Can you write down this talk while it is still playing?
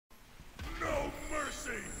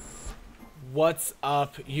What's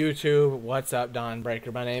up, YouTube? What's up,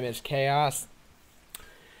 Dawnbreaker? My name is Chaos,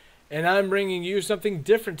 and I'm bringing you something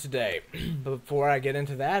different today. But before I get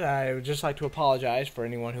into that, I would just like to apologize for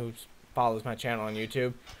anyone who follows my channel on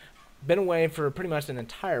YouTube. Been away for pretty much an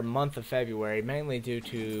entire month of February, mainly due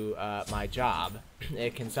to my job.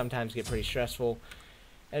 It can sometimes get pretty stressful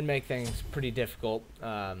and make things pretty difficult.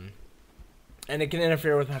 And it can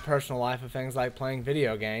interfere with my personal life of things like playing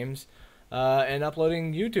video games and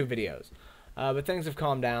uploading YouTube videos. But things have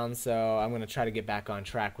calmed down, so I'm going to try to get back on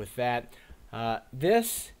track with that.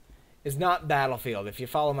 This is not Battlefield. If you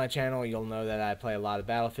follow my channel, you'll know that I play a lot of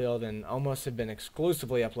Battlefield and almost have been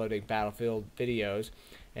exclusively uploading Battlefield videos.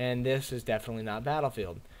 And this is definitely not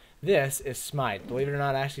Battlefield. This is Smite. Believe it or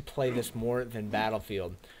not, I actually play this more than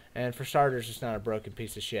Battlefield. And for starters, it's not a broken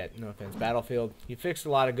piece of shit. No offense, Battlefield. You fixed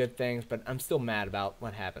a lot of good things, but I'm still mad about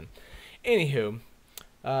what happened. Anywho,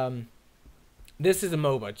 this is a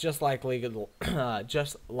MOBA, just like League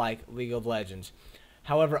of Legends.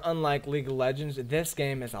 However, unlike League of Legends, this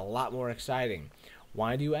game is a lot more exciting.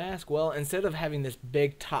 Why do you ask? Well, instead of having this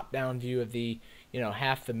big top-down view of the,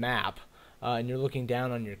 half the map, and you're looking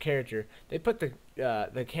down on your character, they put the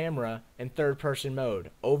camera in third-person mode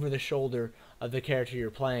over the shoulder of the character you're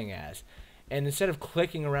playing as. And instead of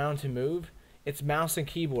clicking around to move, it's mouse and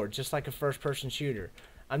keyboard, just like a first-person shooter.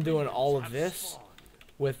 I'm doing all of this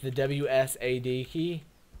with the WSAD key,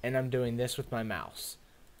 and I'm doing this with my mouse.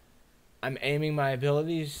 I'm aiming my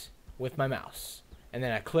abilities with my mouse, and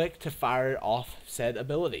then I click to fire off said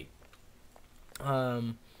ability.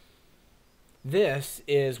 This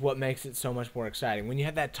is what makes it so much more exciting. When you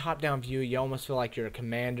have that top-down view, you almost feel like you're a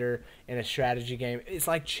commander in a strategy game. It's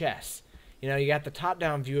like chess. You got the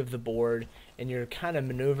top-down view of the board, and you're kind of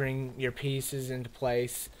maneuvering your pieces into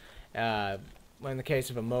place. In the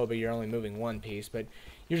case of a MOBA, you're only moving one piece, but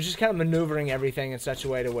you're just kind of maneuvering everything in such a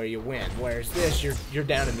way to where you win. Whereas this, you're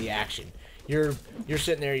down in the action. You're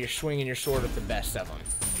sitting there, you're swinging your sword at the best of them.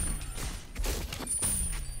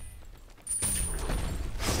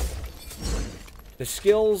 The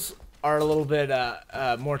skills are a little bit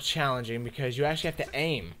more challenging because you actually have to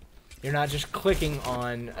aim. You're not just clicking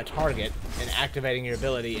on a target and activating your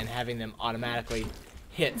ability and having them automatically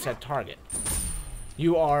hit said target.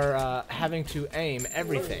 You are having to aim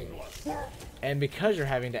everything. And because you're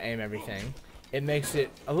having to aim everything, it makes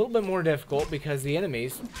it a little bit more difficult because the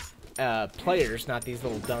enemies, players, not these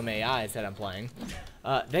little dumb AIs that I'm playing,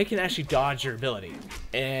 they can actually dodge your ability.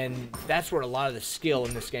 And that's where a lot of the skill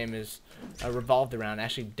in this game is revolved around,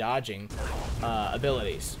 actually dodging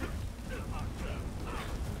abilities.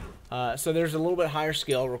 So there's a little bit higher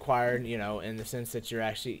skill required, in the sense that you're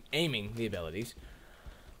actually aiming the abilities.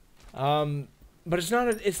 But it's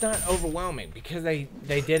not overwhelming because they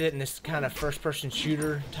did it in this kind of first-person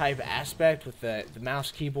shooter type aspect with the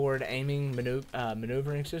mouse keyboard aiming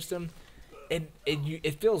maneuvering system.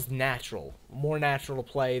 It feels natural, more natural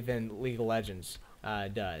to play than League of Legends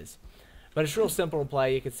does. But it's real simple to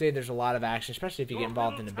play. You can see there's a lot of action, especially if you get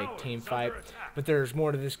involved in a big team fight. But there's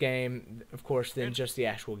more to this game, of course, than just the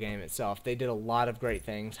actual game itself. They did a lot of great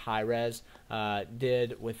things. Hi-Rez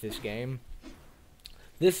did with this game.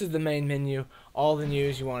 This is the main menu. All the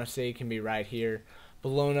news you want to see can be right here.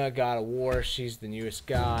 Bellona, God of War, she's the newest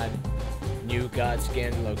god. New god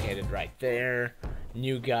skin located right there.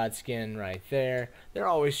 New god skin right there. They're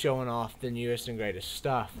always showing off the newest and greatest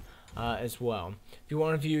stuff as well. If you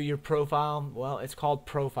want to view your profile, well, it's called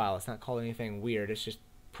profile. It's not called anything weird. It's just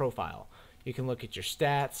profile. You can look at your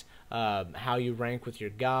stats, how you rank with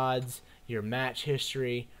your gods, your match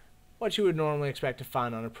history, what you would normally expect to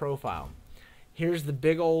find on a profile. Here's the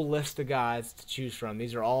big old list of gods to choose from.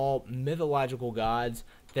 These are all mythological gods.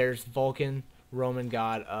 There's Vulcan, Roman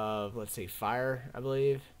god of, let's see, fire, I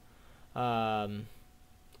believe.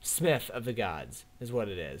 Smith of the gods is what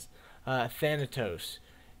it is. Thanatos.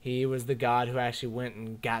 He was the god who actually went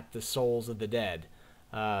and got the souls of the dead.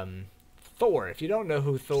 Thor. If you don't know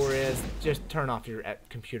who Thor is, just turn off your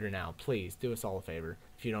computer now. Please, do us all a favor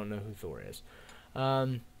if you don't know who Thor is.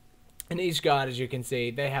 And each god, as you can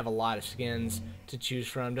see, they have a lot of skins to choose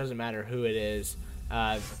from. Doesn't matter who it is.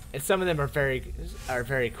 And some of them are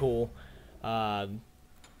very cool. God,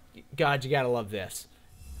 you gotta love this.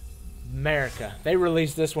 America. They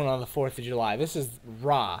released this one on the 4th of July. This is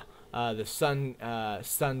Ra, the sun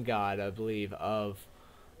god, I believe, of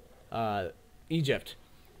Egypt.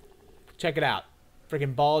 Check it out.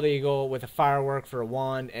 Freaking bald eagle with a firework for a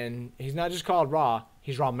wand, and he's not just called Ra.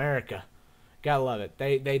 He's Ra America. Gotta love it.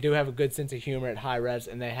 They do have a good sense of humor at Hi-Rez,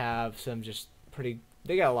 and they have some just pretty.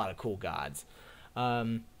 They got a lot of cool gods.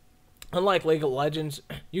 Unlike League of Legends,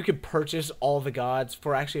 you can purchase all the gods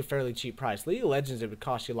for actually a fairly cheap price. League of Legends, it would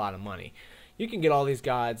cost you a lot of money. you can get all these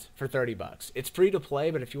gods for 30 bucks. It's free to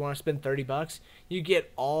play, but if you want to spend 30 bucks, you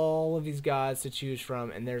get all of these gods to choose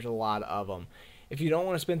from, and there's a lot of them. If you don't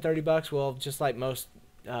want to spend 30 bucks, well, just like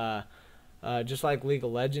just like League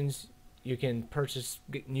of Legends, you can purchase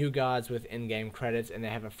new gods with in-game credits, and they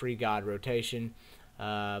have a free god rotation.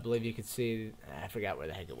 I believe you could see, I forgot where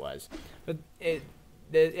the heck it was, but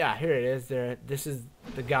yeah, here it is. This is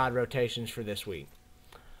the god rotations for this week.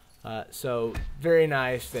 So very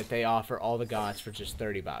nice that they offer all the gods for just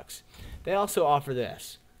 30 bucks. They also offer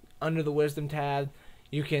this. Under the Wisdom tab,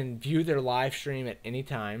 you can view their live stream at any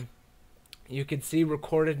time. You can see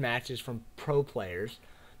recorded matches from pro players.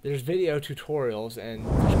 There's video tutorials, and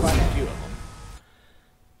there's quite a few of them.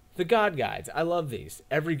 The god guides, I love these.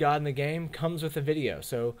 Every god in the game comes with a video.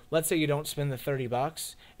 So let's say you don't spend the 30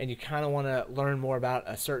 bucks and you kind of want to learn more about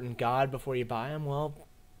a certain god before you buy them. Well,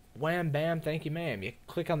 wham, bam, thank you, ma'am. You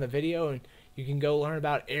click on the video and you can go learn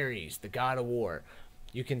about Ares, the god of war.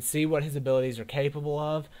 You can see what his abilities are capable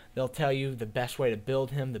of. They'll tell you the best way to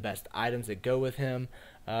build him, the best items that go with him,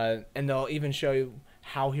 and they'll even show you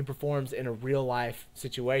how he performs in a real-life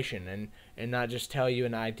situation, and not just tell you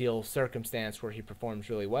an ideal circumstance where he performs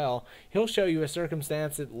really well. He'll show you a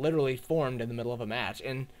circumstance that literally formed in the middle of a match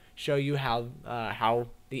and show you how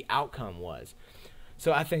the outcome was.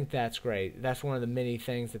 So I think that's great. That's one of the many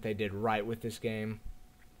things that they did right with this game.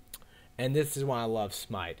 And this is why I love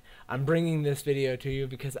Smite. I'm bringing this video to you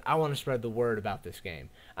because I want to spread the word about this game.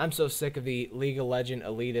 I'm so sick of the League of Legends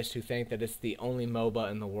elitists who think that it's the only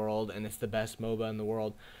MOBA in the world and it's the best MOBA in the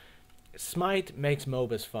world. Smite makes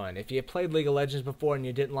MOBAs fun. If you played League of Legends before and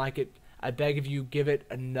you didn't like it, I beg of you, give it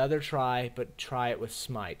another try, but try it with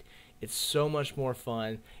Smite. It's so much more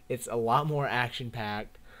fun. It's a lot more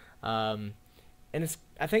action-packed. And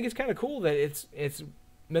I think it's kind of cool that it's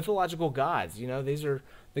mythological gods. You know, these are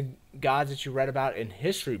the gods that you read about in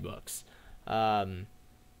history books. And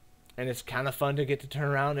it's kind of fun to get to turn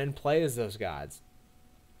around and play as those gods.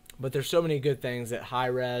 But there's so many good things that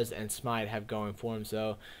Hi-Rez and Smite have going for them,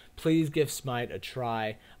 so please give Smite a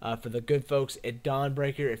try. For the good folks at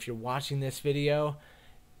Dawnbreaker, if you're watching this video,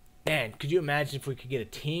 man, could you imagine if we could get a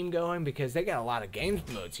team going? Because they got a lot of game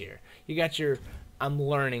modes here. You got your I'm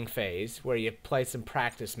learning phase, where you play some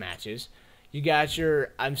practice matches. You got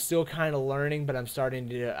your I'm still kind of learning, but I'm starting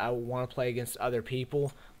to I want to play against other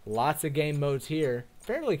people. Lots of game modes here.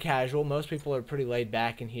 Fairly casual. Most people are pretty laid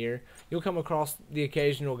back in here. You'll come across the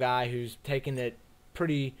occasional guy who's taking it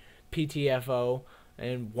pretty PTFO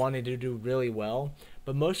and wanting to do really well.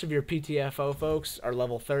 But most of your PTFO folks are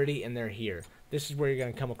level 30 and they're here. This is where you're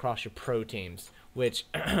going to come across your pro teams. Which,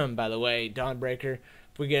 by the way, Dawnbreaker,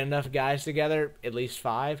 if we get enough guys together, at least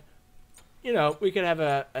 5, you know, we could have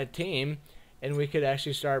a team and we could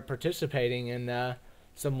actually start participating in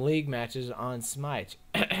some league matches on Smite.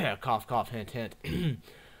 Cough, cough, hint, hint.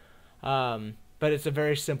 But it's a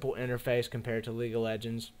very simple interface compared to League of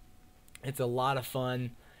Legends. It's a lot of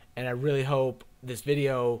fun, and I really hope this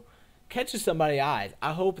video catches somebody's eyes.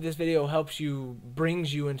 I hope this video helps you,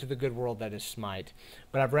 brings you into the good world that is Smite.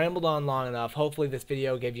 But I've rambled on long enough. Hopefully this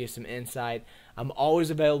video gave you some insight. I'm always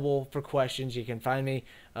available for questions. You can find me.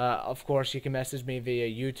 Of course, you can message me via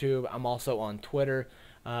YouTube. I'm also on Twitter.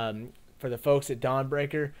 For the folks at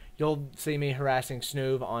Dawnbreaker, you'll see me harassing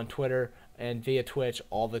Snoov on Twitter and via Twitch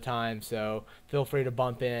all the time. So feel free to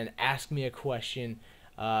bump in, ask me a question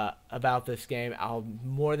about this game. I'll be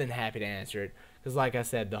more than happy to answer it. Because like I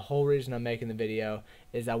said, the whole reason I'm making the video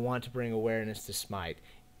is I want to bring awareness to Smite.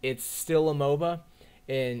 It's still a MOBA,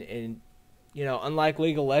 and you know, unlike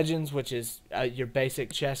League of Legends, which is your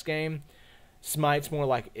basic chess game, Smite's more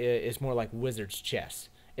like Wizard's chess.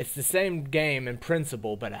 It's the same game in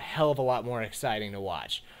principle, but a hell of a lot more exciting to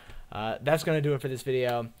watch. That's going to do it for this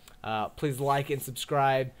video. Please like and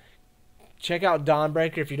subscribe. Check out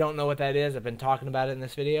Dawnbreaker if you don't know what that is. I've been talking about it in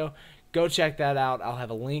this video. Go check that out. I'll have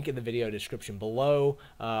a link in the video description below.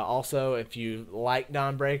 Also, if you like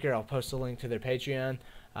Dawnbreaker, I'll post a link to their Patreon,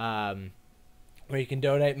 where you can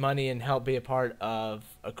donate money and help be a part of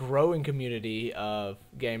a growing community of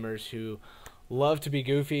gamers who love to be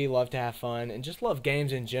goofy, love to have fun, and just love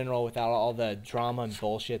games in general without all the drama and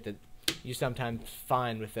bullshit that you sometimes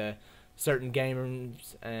find with certain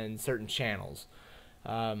gamers and certain channels.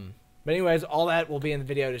 But anyways, all that will be in the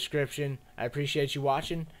video description. I appreciate you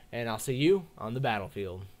watching, and I'll see you on the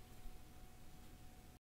battlefield.